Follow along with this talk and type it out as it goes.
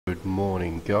Good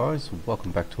morning guys,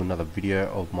 welcome back to another video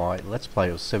of my Let's Play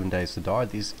of 7 Days to Die.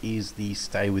 This is the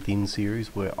Stay Within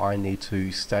series where I need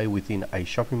to stay within a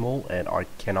shopping mall and I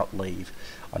cannot leave.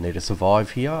 I need to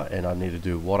survive here and I need to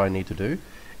do what I need to do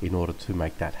in order to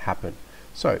make that happen.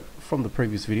 So, from the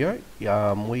previous video,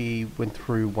 we went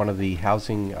through one of the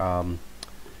housing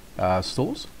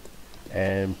stores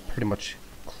and pretty much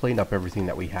cleaned up everything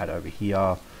that we had over here.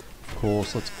 Of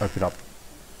course, let's open up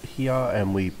here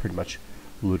and we pretty much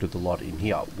looted a lot in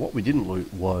here. What we didn't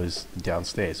loot was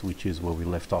downstairs, which is where we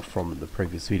left off from the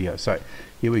previous video. So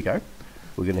here we go.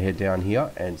 We're going to head down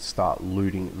here and start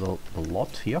looting the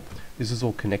lot here. This is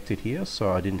all connected here,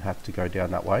 so I didn't have to go down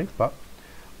that way, but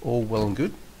all well and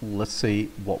good. Let's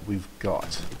see what we've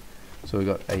got. So we've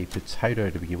got a potato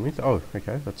to begin with. Oh,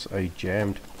 okay, that's a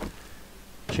jammed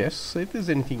chest. See if there's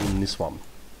anything in this one.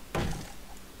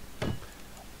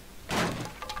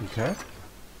 Okay.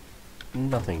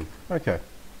 Nothing. Okay.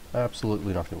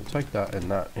 Absolutely nothing. We'll take that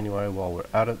and that anyway while we're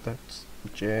at it. That's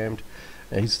jammed.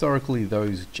 Now, historically,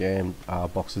 those jammed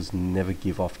boxes never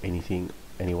give off anything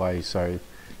anyway, so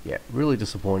yeah, really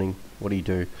disappointing. What do you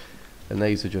do? And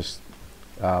these are just,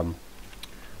 what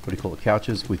do you call it,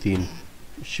 couches within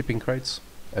shipping crates,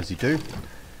 as you do.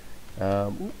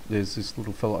 Ooh, there's this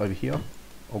little fella over here.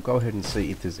 I'll go ahead and see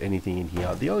if there's anything in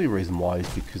here. The only reason why is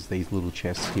because these little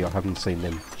chests here, I haven't seen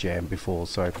them jammed before,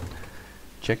 so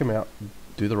check them out,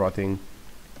 do the right thing,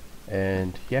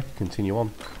 and yeah, continue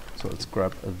on. So let's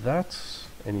grab that.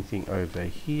 Anything over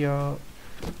here?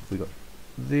 We got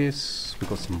this, we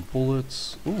got some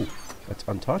bullets. Ooh, that's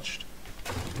untouched.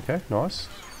 Okay, nice.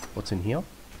 What's in here?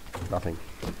 Nothing.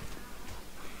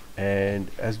 And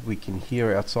as we can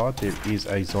hear outside, there is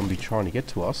a zombie trying to get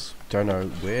to us. Don't know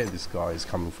where this guy is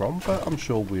coming from, but I'm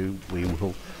sure we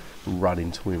will run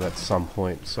into him at some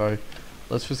point. So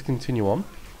let's just continue on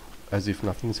as if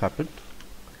nothing's happened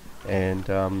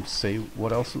and see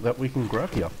what else that we can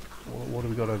grab here. What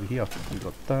have we got over here? We've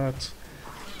got that.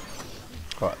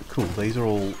 Alright, cool. These are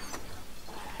all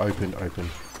open,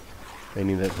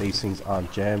 meaning that these things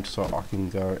aren't jammed, so I can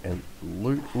go and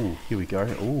loot. Ooh, here we go.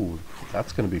 Ooh,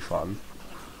 that's going to be fun.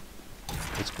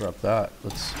 Let's grab that.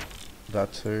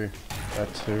 That too.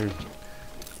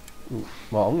 Ooh,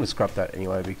 well, I'm going to scrap that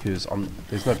anyway because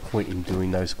there's no point in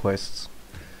doing those quests.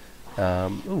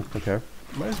 Oh, okay.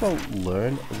 Might as well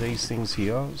learn these things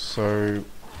here. So,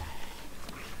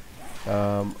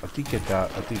 I did get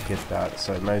that.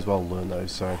 So, may as well learn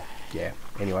those. So, yeah.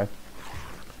 Anyway,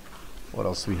 what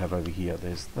else do we have over here?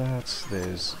 There's that.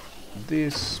 There's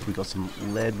this. We got some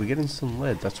lead. We're getting some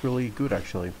lead. That's really good,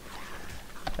 actually.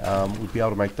 We'll be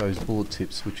able to make those bullet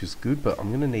tips, which is good. But I'm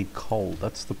going to need coal.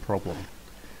 That's the problem.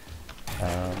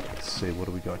 Let's see. What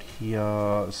do we got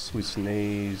here? Swiss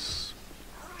knees.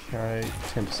 Okay,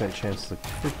 10% chance to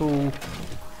cripple.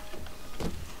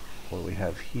 What do we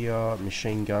have here?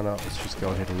 Machine gunner. Let's just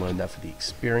go ahead and learn that for the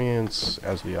experience,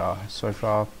 as we are so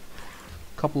far. A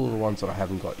couple of the ones that I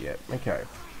haven't got yet. Okay.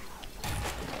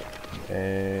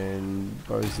 And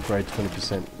bows the grade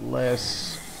 20%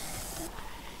 less.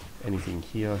 Anything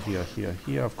here,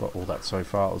 here. I've got all that so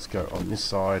far. Let's go on this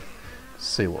side.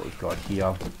 See what we've got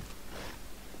here.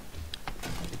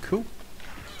 Cool.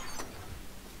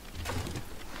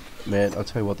 Man, I'll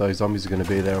tell you what, those zombies are going to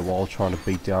be there a while trying to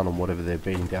beat down on whatever they're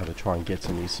beating down to try and get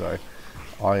to me, so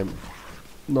I am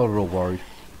not at all worried.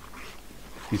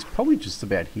 He's probably just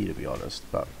about here, to be honest,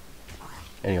 but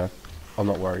anyway, I'm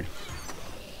not worried.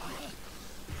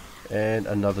 And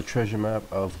another treasure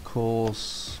map, of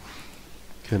course.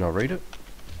 Can I read it?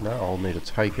 No, I'll need to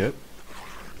take it.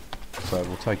 So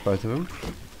we'll take both of them.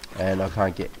 And I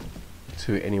can't get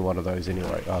to any one of those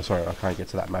anyway. Oh, sorry, I can't get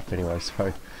to that map anyway,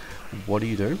 so what do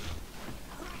you do?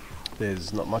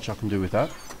 There's not much I can do with that,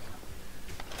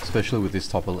 especially with this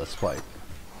type of Let's Play.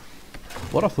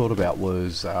 What I thought about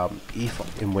was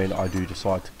if and when I do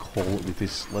decide to call it with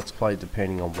this Let's Play,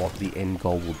 depending on what the end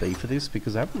goal will be for this,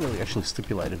 because I haven't really actually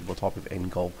stipulated what type of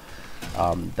end goal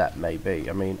that may be.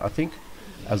 I mean, I think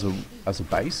as a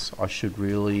base, I should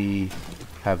really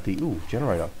have the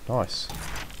generator. Nice.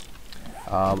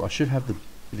 I should have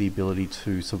the ability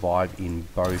to survive in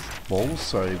both malls.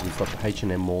 So we've got the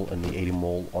H&M mall and the Eden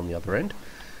mall on the other end,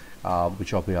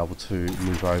 which I'll be able to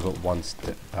move over once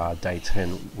day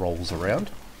 10 rolls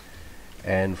around.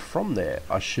 And from there,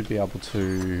 I should be able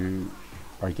to,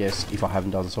 I guess, if I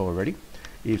haven't done so already,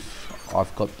 if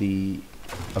I've got the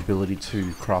ability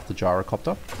to craft the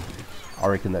gyrocopter, I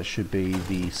reckon that should be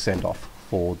the send-off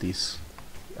for this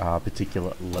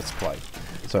particular Let's Play.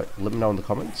 So let me know in the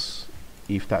comments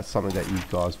if that's something that you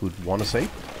guys would want to see,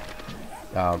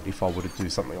 if I were to do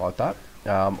something like that.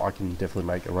 I can definitely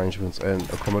make arrangements and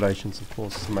accommodations, of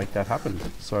course, to make that happen.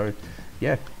 So,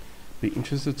 yeah, be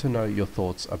interested to know your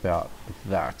thoughts about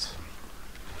that.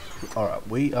 Alright,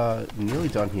 we are nearly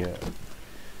done here,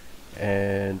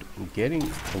 and I'm getting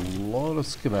a lot of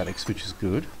schematics, which is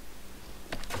good.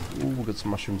 Ooh, we've got some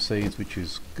mushroom seeds, which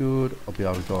is good. I'll be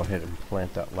able to go ahead and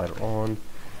plant that later on.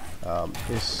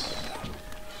 This,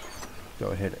 go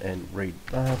ahead and read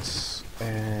that,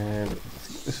 and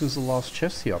this is the last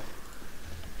chest here.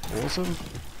 Awesome.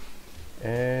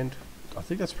 And I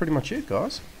think that's pretty much it,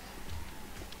 guys.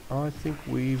 I think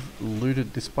we've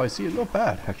looted this place here. Not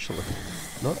bad, actually.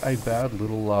 Not a bad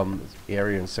little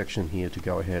area and section here to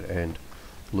go ahead and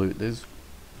loot.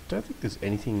 Don't think there's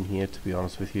anything in here, to be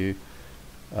honest with you.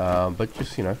 But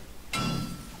just, you know,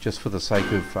 just for the sake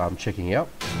of checking out,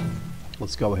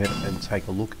 let's go ahead and take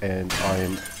a look. And I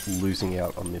am losing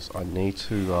out on this. I need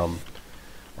to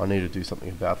do something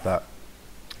about that.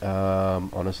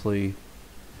 Honestly,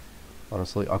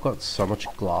 I've got so much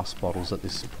glass bottles at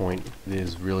this point.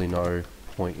 There's really no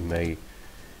point in me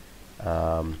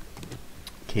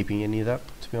keeping any of that,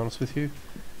 to be honest with you.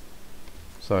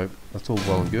 So that's all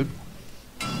well and good.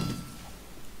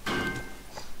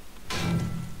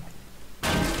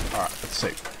 Alright, let's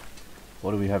see.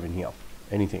 What do we have in here?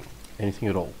 Anything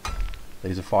at all.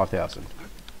 These are 5,000.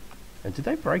 And did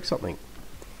they break something?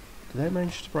 Did they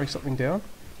manage to break something down?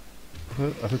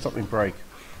 I heard something break.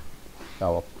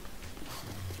 Oh well.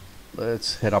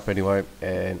 Let's head up anyway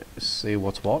and see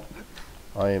what's what.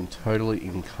 I am totally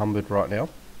encumbered right now,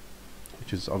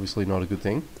 which is obviously not a good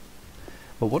thing.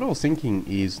 But what I was thinking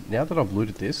is, now that I've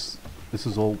looted this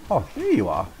is all... Oh, there you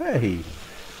are. Hey,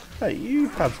 you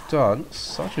have done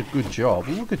such a good job.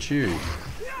 Look at you.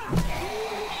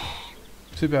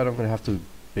 Too bad I'm going to have to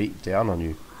beat down on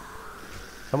you.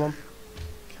 Come on.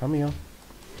 Come here.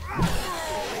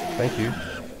 Thank you.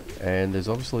 And there's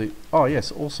obviously... Oh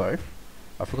yes, also,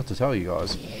 I forgot to tell you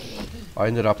guys, I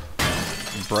ended up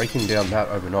breaking down that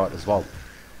overnight as well.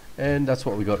 And that's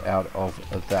what we got out of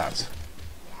that.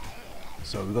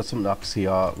 So we've got some knucks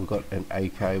here, we've got an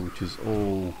AK, which is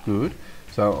all good.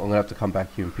 So I'm going to have to come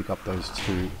back here and pick up those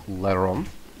two later on.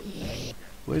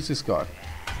 Where's this guy?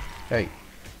 Hey,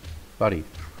 buddy.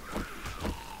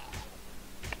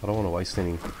 I don't want to waste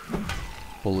any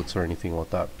bullets or anything like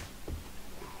that.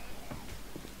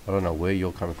 I don't know where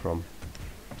you're coming from.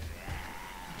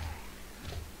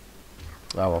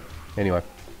 Oh well, anyway.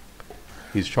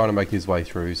 He's trying to make his way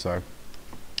through, so...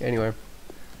 Anyway.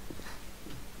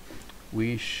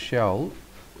 We shall...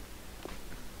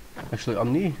 Actually,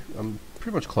 I'm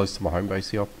pretty much close to my home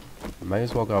base here. I may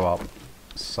as well go up,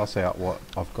 suss out what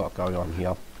I've got going on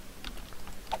here.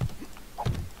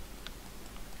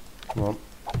 Come on.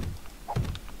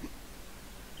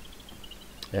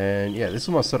 And yeah, this is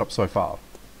my setup so far.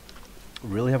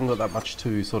 Really haven't got that much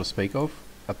to sort of speak of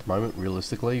at the moment,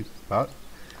 realistically, but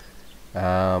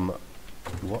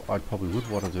what I probably would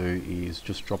want to do is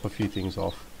just drop a few things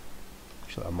off.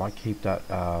 Actually, I might keep that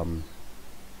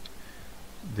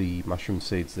the mushroom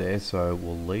seeds there, so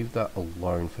we'll leave that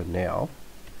alone for now.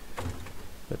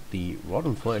 But the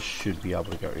rotten flesh should be able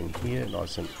to go in here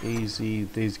nice and easy.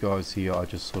 These guys here, I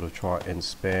just sort of try and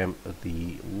spam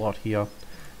the lot here.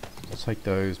 I'll take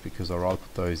those because I'd rather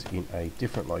put those in a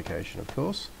different location, of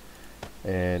course.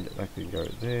 And that can go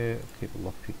there. Keep the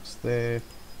lockpicks there.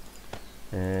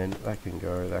 And that can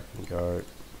go.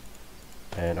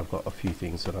 And I've got a few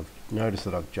things that I've noticed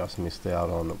that I've just missed out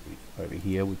on over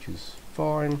here, which is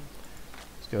fine.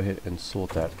 Let's go ahead and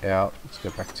sort that out. Let's go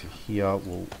back to here.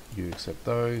 Will you accept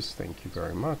those? Thank you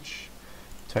very much.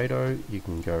 Potato, you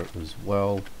can go as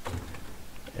well.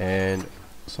 And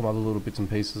some other little bits and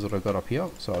pieces that I got up here,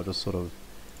 so I'll just sort of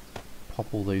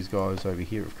pop all these guys over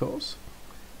here, of course.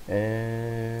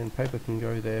 And paper can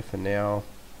go there for now.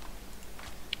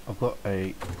 I've got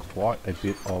quite a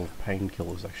bit of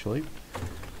painkillers actually,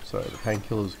 so the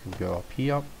painkillers can go up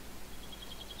here,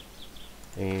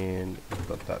 and we've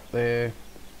got that there.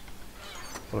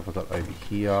 What have I got over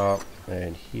here?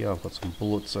 And here I've got some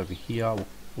bullets over here.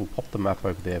 We'll pop the map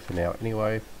over there for now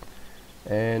anyway.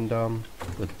 And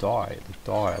the dye,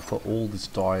 I've got all this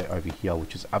dye over here,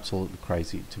 which is absolutely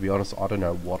crazy. To be honest, I don't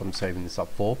know what I'm saving this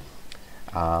up for,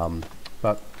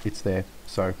 but it's there,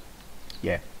 so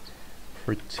yeah,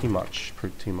 pretty much.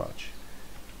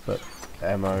 But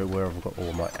ammo, where have I got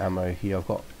all my ammo here? I've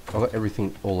got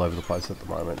everything all over the place at the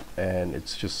moment, and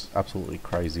it's just absolutely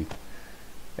crazy.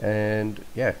 And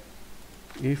yeah,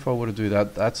 if I were to do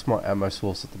that, that's my ammo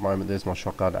source at the moment. There's my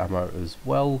shotgun ammo as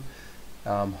well.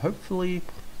 Hopefully,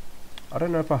 I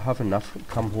don't know if I have enough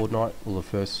come Horde night, or the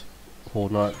first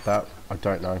Horde night. That I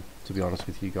don't know, to be honest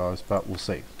with you guys, but we'll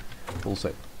see. We'll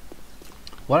see.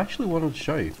 What I actually wanted to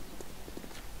show you.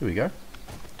 Here we go.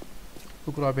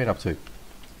 Look what I've been up to.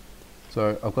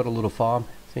 So I've got a little farm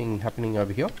thing happening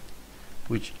over here,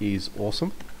 which is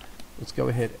awesome. Let's go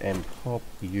ahead and pop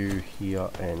you here,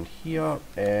 and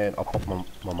I'll pop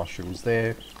my mushrooms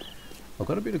there. I've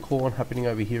got a bit of corn happening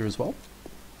over here as well.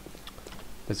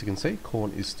 As you can see,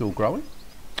 corn is still growing.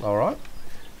 Alright.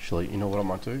 Actually, you know what I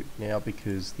might do now,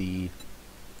 because the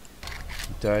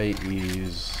day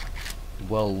is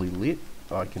well lit,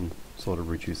 I can sort of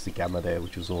reduce the gamma there,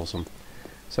 which is awesome.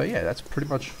 So yeah, that's pretty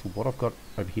much what I've got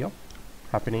over here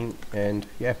happening, and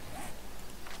yeah.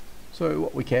 So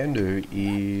what we can do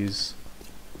is,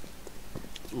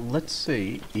 let's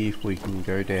see if we can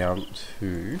go down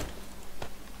to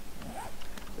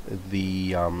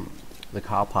the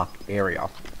car park area.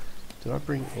 Did I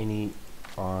bring any?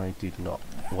 I did not.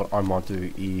 What I might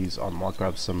do is I might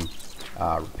grab some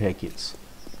repair kits,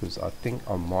 because I think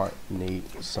I might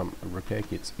need some repair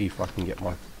kits if I can get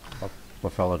my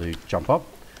fella to jump up.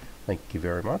 Thank you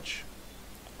very much.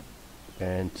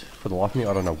 And for the life of me,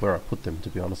 I don't know where I put them, to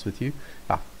be honest with you.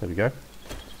 Ah, there we go.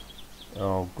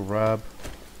 I'll grab...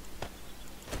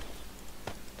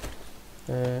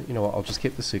 you know what, I'll just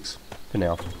keep the 6 for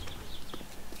now.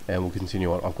 And we'll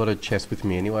continue on. I've got a chest with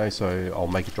me anyway, so I'll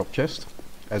make a drop chest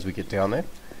as we get down there.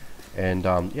 And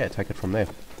yeah, take it from there.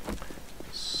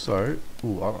 So,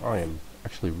 ooh, I am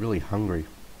actually really hungry.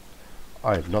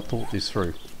 I have not thought this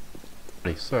through.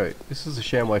 So this is the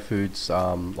Shamway Foods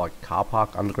like car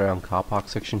park, underground car park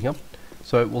section here.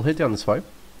 So we'll head down this way,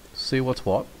 see what's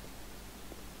what.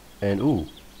 And ooh,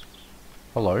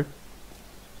 hello.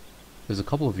 There's a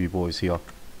couple of you boys here.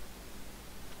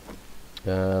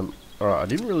 Alright, I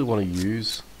didn't really want to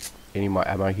use any of my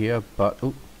ammo here, but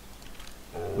ooh,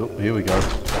 here we go.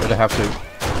 Better have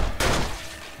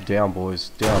to. Down, boys.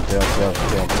 Down.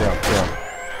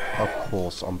 Of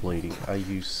course I'm bleeding. Are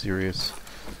you serious?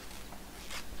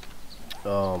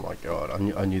 Oh my god,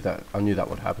 I knew that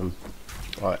would happen.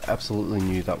 I absolutely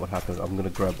knew that would happen. I'm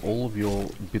gonna grab all of your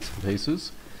bits and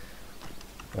pieces.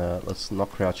 Let's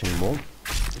not crouch anymore.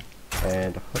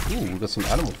 And ooh, we've got some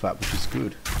animal fat, which is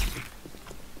good.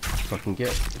 If I can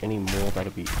get any more,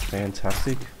 that'd be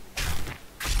fantastic.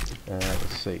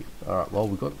 Let's see. Alright, well,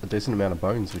 we've got a decent amount of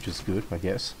bones, which is good, I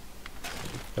guess.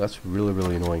 But that's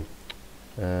really annoying.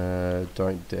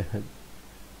 Don't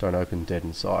open dead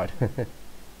inside.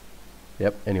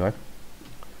 Yep, anyway.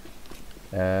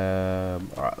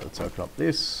 Alright, let's open up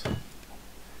this.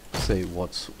 See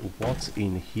what's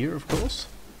in here, of course.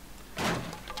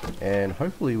 And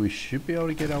hopefully we should be able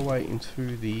to get our way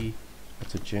into the...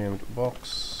 That's a jammed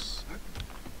box.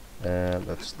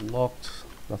 That's locked.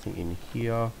 Nothing in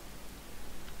here.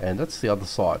 And that's the other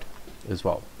side as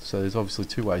well. So there's obviously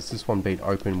two ways. This one being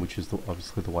open, which is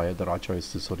obviously the way that I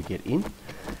chose to sort of get in.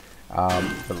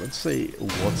 But let's see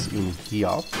what's in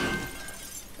here.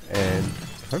 And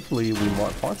hopefully we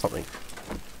might find something.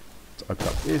 Let's open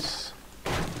up this.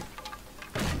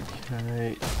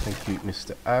 Okay, thank you,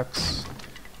 Mr. Axe.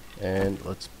 And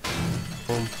let's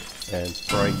boom and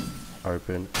break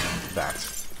open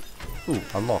that. Ooh,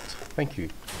 unlocked. Thank you.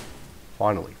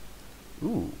 Finally.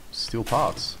 Ooh, steel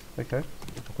parts. Okay,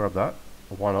 I'll grab that.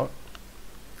 Why not?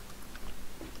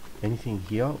 Anything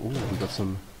here? Ooh, we got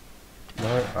some...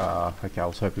 No? Okay, I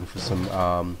was hoping for some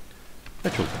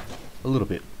petrol. A little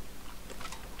bit.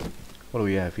 What do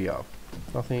we have here?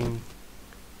 Nothing.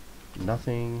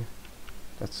 Nothing.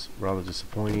 That's rather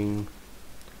disappointing.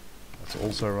 That's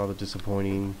also rather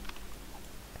disappointing.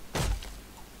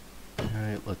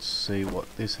 Okay, let's see what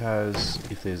this has.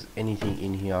 If there's anything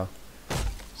in here.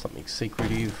 Something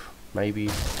secretive, maybe.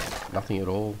 Nothing at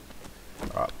all.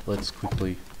 Alright, let's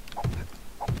quickly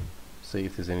see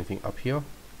if there's anything up here.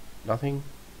 Nothing?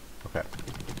 Okay.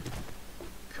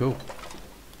 Cool.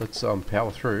 Let's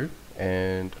power through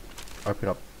and open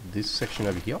up this section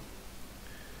over here.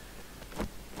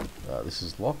 This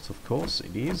is locked, of course,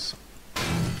 it is.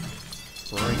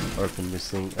 Break open this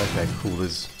thing. Okay, cool,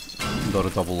 there's got a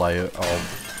double layer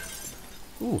of...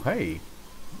 Ooh, hey!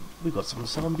 We got some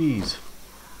zombies!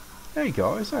 Hey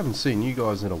guys, I haven't seen you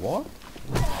guys in a while.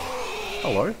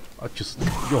 Hello.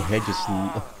 Your head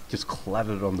just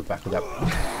clattered on the back of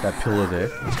that pillar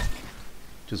there.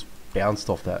 Just bounced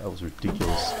off that. That was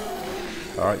ridiculous.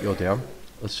 Alright, you're down.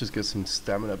 Let's just get some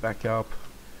stamina back up.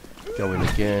 Go in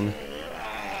again.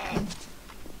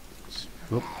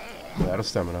 Oop, we're out of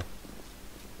stamina.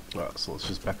 Alright, so let's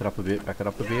just back it up a bit,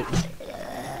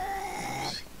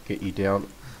 Just get you down.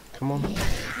 Come on.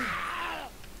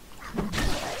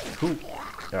 Cool.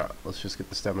 Alright, let's just get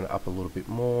the stamina up a little bit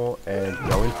more and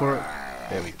go in for it.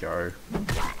 There we go.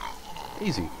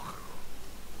 Easy.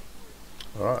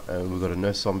 Alright, and we've got a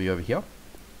nurse zombie over here.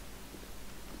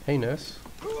 Hey nurse.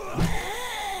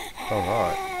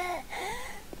 Alright.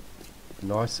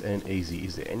 Nice and easy.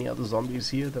 Is there any other zombies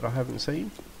here that I haven't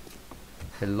seen?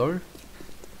 Hello?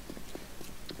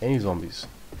 Any zombies?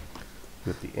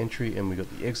 We got the entry and we got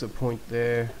the exit point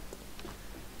there.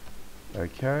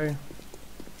 Okay.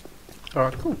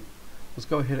 Alright, cool. Let's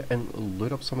go ahead and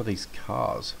loot up some of these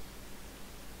cars.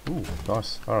 Ooh,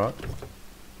 nice. Alright.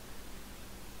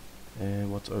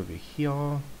 And what's over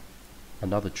here?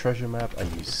 Another treasure map. Are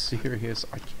you serious?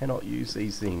 I cannot use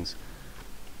these things.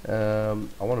 I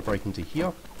want to break into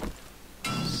here.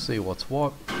 See what's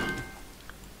what.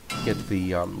 Get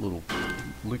the little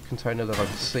loot container that I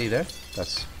can see there.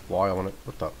 That's why I want it.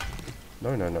 What the?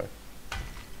 No, no, no.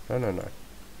 No, no,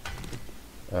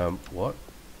 no. What?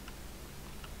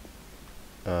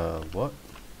 What?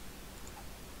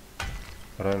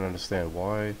 I don't understand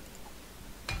why.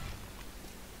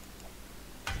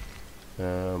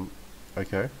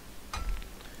 Okay.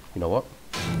 You know what?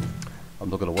 I'm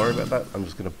not going to worry about that. I'm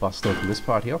just going to bust open this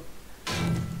part here.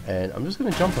 And I'm just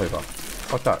going to jump over.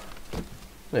 Like that.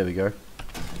 There we go.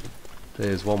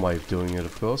 There's one way of doing it,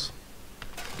 of course.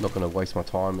 I'm not going to waste my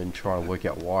time and try and work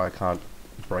out why I can't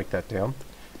break that down.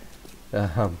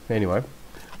 Anyway.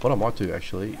 What I might do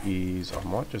actually is I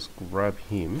might just grab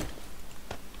him.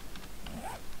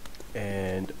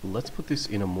 And let's put this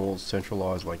in a more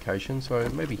centralized location. So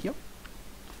maybe here.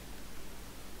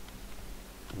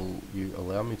 Will you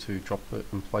allow me to drop it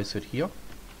and place it here?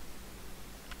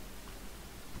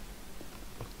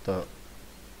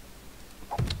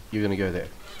 You're gonna go there,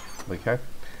 okay?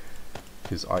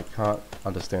 Because I can't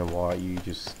understand why you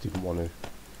just didn't want to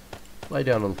lay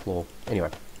down on the floor. Anyway,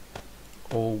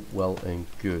 all well and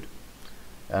good.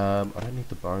 I don't need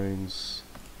the bones.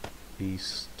 The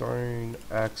stone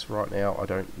axe right now I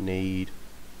don't need.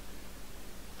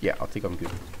 Yeah, I think I'm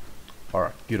good.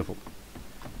 Alright, beautiful.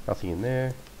 Nothing in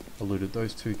there. I looted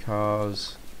those two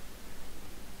cars.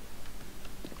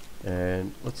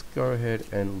 And let's go ahead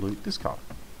and loot this car.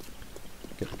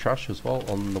 Get the trash as well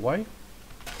on the way.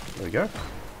 There we go.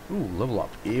 Ooh, level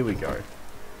up. Here we go.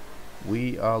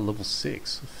 We are level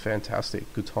 6.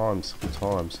 Fantastic. Good times. Good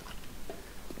times.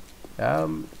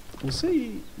 We'll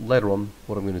see later on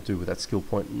what I'm going to do with that skill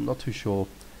point. Not too sure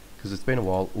because it's been a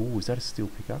while. Ooh, is that a steel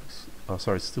pickaxe? Oh,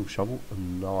 sorry, steel shovel.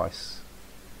 Nice.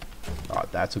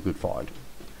 Alright, that's a good find.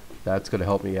 That's going to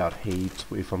help me out heaps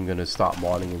if I'm going to start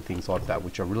mining and things like that,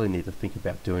 which I really need to think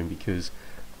about doing because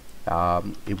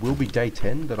it will be day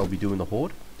 10 that I'll be doing the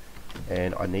Horde,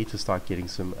 and I need to start getting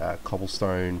some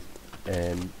cobblestone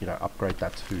and, you know, upgrade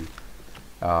that to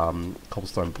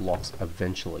cobblestone blocks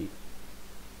eventually.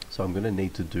 So I'm going to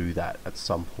need to do that at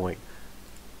some point.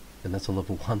 And that's a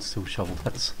level 1 steel shovel.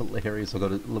 That's hilarious. I've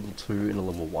got a level 2 and a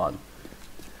level 1.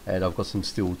 And I've got some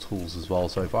steel tools as well.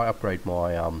 So if I upgrade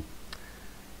my, I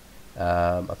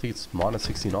think it's minus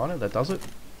 69er that does it.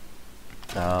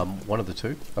 One of the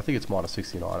two. I think it's minus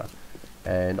 69er.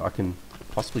 And I can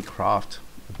possibly craft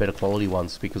better quality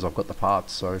ones because I've got the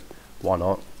parts. So why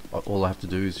not? All I have to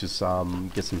do is just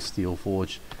get some steel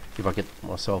forged. If I get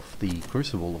myself the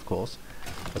crucible, of course,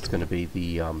 that's going to be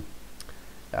the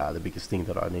biggest thing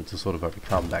that I need to sort of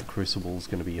overcome. That crucible is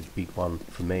going to be a big one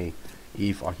for me.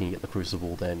 If I can get the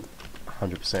crucible, then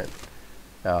 100%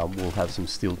 we'll have some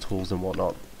steel tools and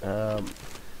whatnot. There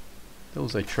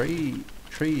was a tree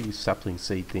sapling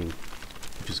seed thing,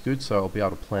 which is good, so I'll be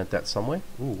able to plant that somewhere.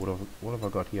 Ooh, what have I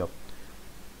got here?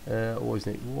 Always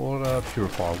need water,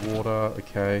 purify water,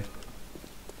 okay.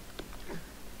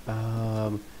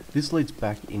 This leads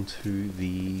back into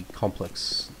the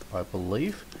complex, I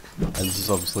believe, and this is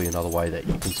obviously another way that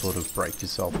you can sort of break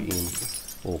yourself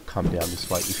in or come down this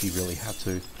way if you really have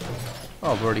to.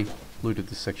 Oh, I've already looted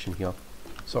this section here,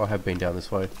 so I have been down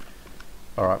this way.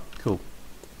 Alright, cool.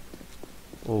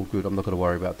 All good, I'm not going to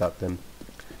worry about that then.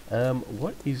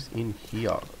 What is in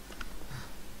here?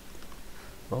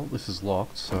 Well, this is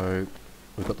locked, so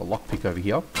we've got the lockpick over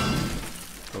here.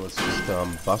 So let's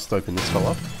just bust open this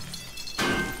fella.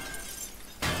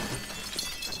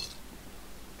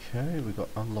 Okay, we've got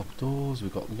unlocked doors,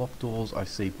 we've got locked doors, I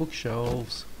see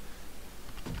bookshelves.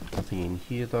 Nothing in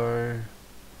here though.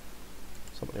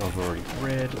 Something I've already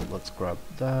read, let's grab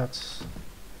that.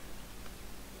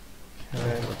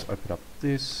 Okay, let's open up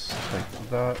this, take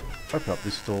that, open up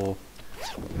this door.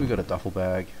 We got a duffel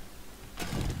bag.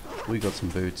 We got some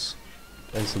boots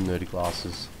and some nerdy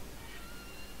glasses.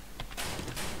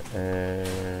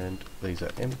 And these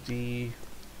are empty.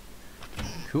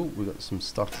 Cool, we got some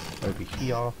stuff over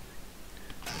here,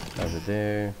 over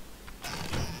there.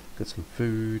 Got some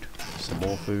food, some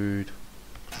more food,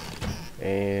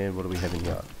 And what do we have in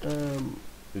here?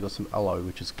 We got some aloe,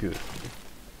 which is good.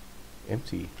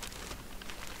 Empty.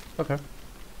 Okay.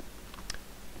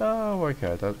 Oh,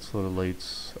 okay. That sort of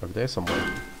leads over there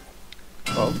somewhere.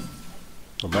 Well,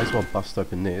 I may as well bust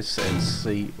open this and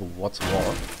see what's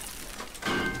what.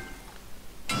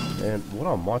 And what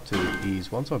I might do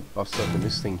is, once I bust open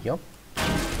this thing here,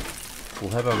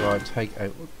 we'll have our guy take a...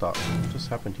 What the just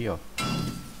happened here?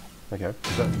 Okay,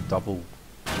 is that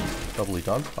doubly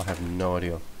done? I have no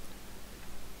idea.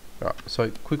 Alright, so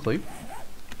quickly,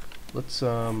 let's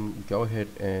go ahead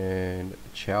and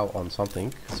chow on something,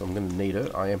 because I'm going to need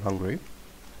it. I am hungry.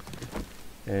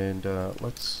 And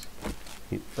let's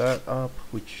hit that up,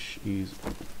 which is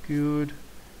good.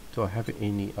 Do I have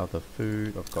any other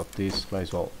food? I've got this, may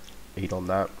as well eat on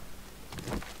that.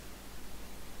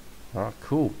 Alright,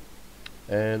 cool.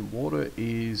 And water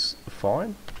is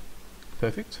fine.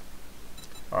 Perfect.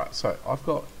 Alright, so I've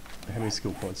got how many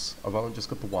skill points? I've only just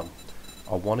got the one.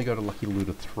 I want to go to Lucky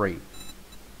Looter 3.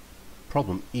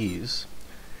 Problem is,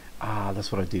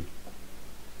 that's what I did.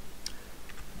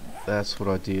 That's what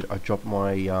I did. I dropped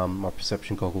my my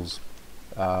perception goggles,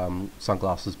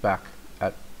 sunglasses back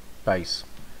at base,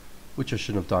 which I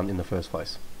shouldn't have done in the first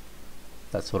place.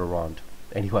 That sort of rhymed.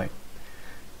 Anyway,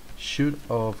 should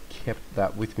have kept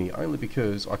that with me, only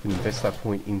because I can invest that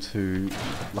point into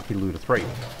Lucky Looter 3.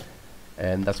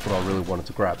 And that's what I really wanted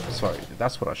to grab. So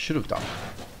that's what I should have done.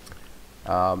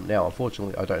 Now,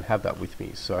 unfortunately, I don't have that with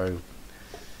me. So,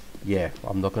 yeah,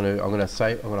 I'm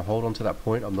gonna hold on to that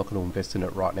point. I'm not gonna invest in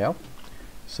it right now.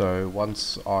 So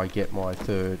once I get my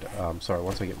once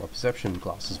I get my perception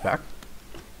glasses back,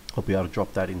 I'll be able to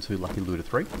drop that into Lucky Looter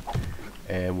 3.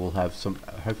 And we'll have some,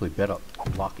 hopefully, better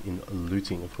luck in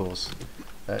looting, of course.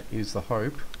 That is the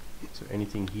hope. So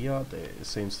anything here? There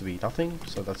seems to be nothing,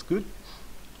 so that's good.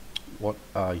 What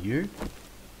are you?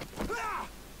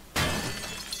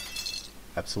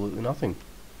 Absolutely nothing.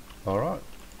 Alright.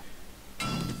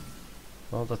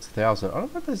 Well, that's 1,000. I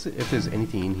don't know if there's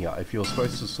anything in here. If you're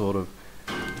supposed to sort of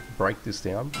break this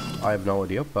down, I have no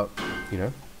idea, but, you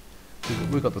know,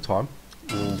 we've got the time.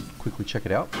 We'll quickly check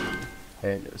it out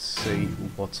and see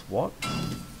what's what.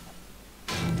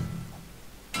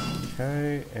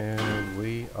 Okay, and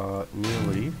we are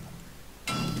nearly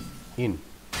in.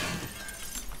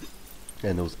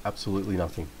 And there was absolutely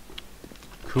nothing.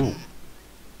 Cool.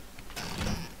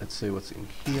 Let's see what's in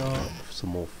here. Some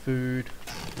more food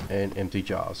and empty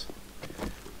jars.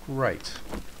 Great.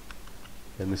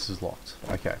 And this is locked.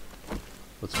 Okay.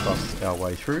 Let's bust our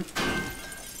way through.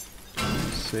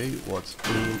 See what's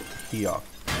in here.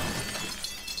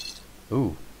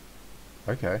 Ooh.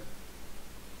 Okay.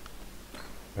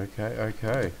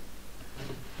 Okay.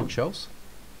 Bookshelves.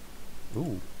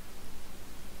 Ooh.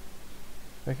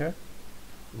 Okay.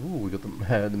 Ooh, we got the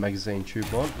magazine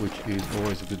tube on, which is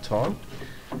always a good time.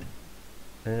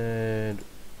 And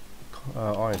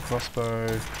iron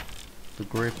crossbow, the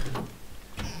grip.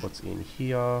 What's in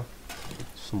here?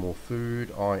 Some more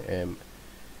food. I am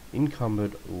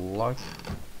encumbered like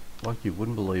you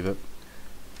wouldn't believe it.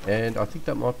 And I think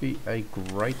that might be a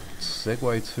great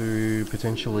segue to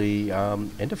potentially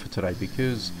end it for today,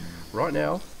 because right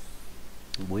now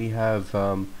we have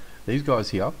these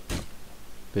guys here.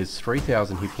 There's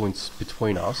 3,000 hit points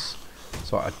between us,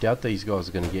 so I doubt these guys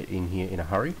are going to get in here in a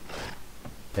hurry.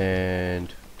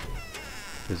 And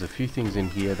there's a few things in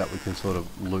here that we can sort of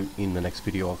loot in the next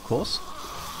video, of course.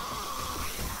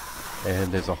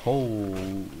 And there's a whole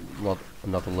lot,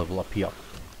 another level up here.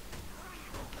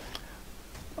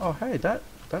 Oh hey, that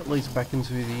leads back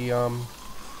into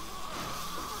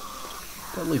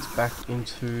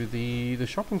the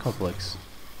shopping complex.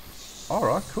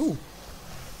 Alright, cool.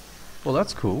 Well,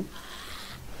 that's cool.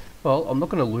 Well, I'm not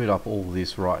going to loot up all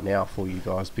this right now for you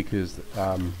guys because,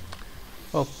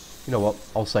 well, you know what?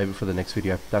 I'll save it for the next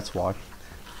video. That's why.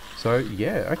 So,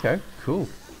 yeah, okay, cool.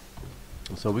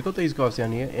 So, we've got these guys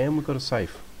down here and we've got a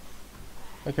safe.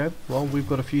 Okay, well, we've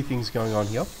got a few things going on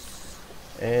here.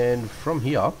 And from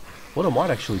here, what I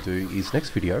might actually do is next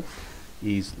video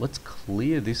is let's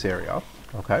clear this area.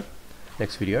 Okay,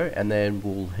 next video, and then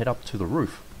we'll head up to the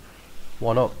roof.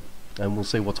 Why not? And we'll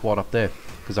see what's what up there,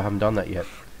 because I haven't done that yet.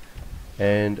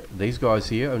 And these guys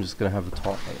here, I'm just going to have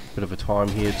a bit of a time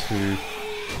here to,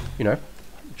 you know,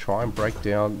 try and break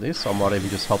down this. I might even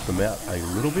just help them out a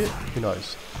little bit, who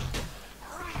knows.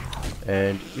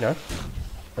 And, you know,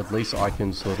 at least I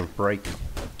can sort of break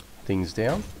things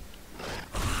down.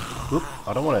 Whoop,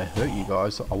 I don't want to hurt you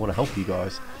guys, I want to help you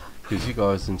guys, because you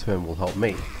guys in turn will help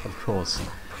me, of course.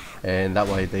 And that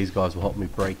way these guys will help me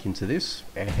break into this,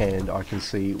 and I can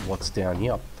see what's down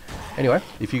here. Anyway,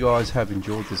 if you guys have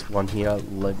enjoyed this one here,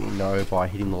 let me know by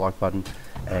hitting the like button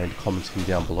and commenting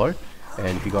down below.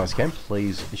 And if you guys can,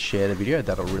 please share the video,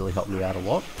 that'll really help me out a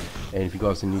lot. And if you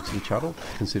guys are new to the channel,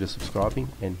 consider subscribing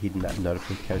and hitting that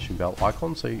notification bell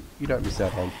icon so you don't miss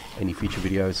out on any future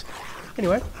videos.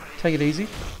 Anyway, take it easy,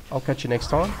 I'll catch you next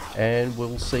time, and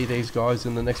we'll see these guys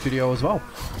in the next video as well.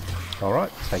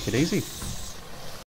 Alright, take it easy.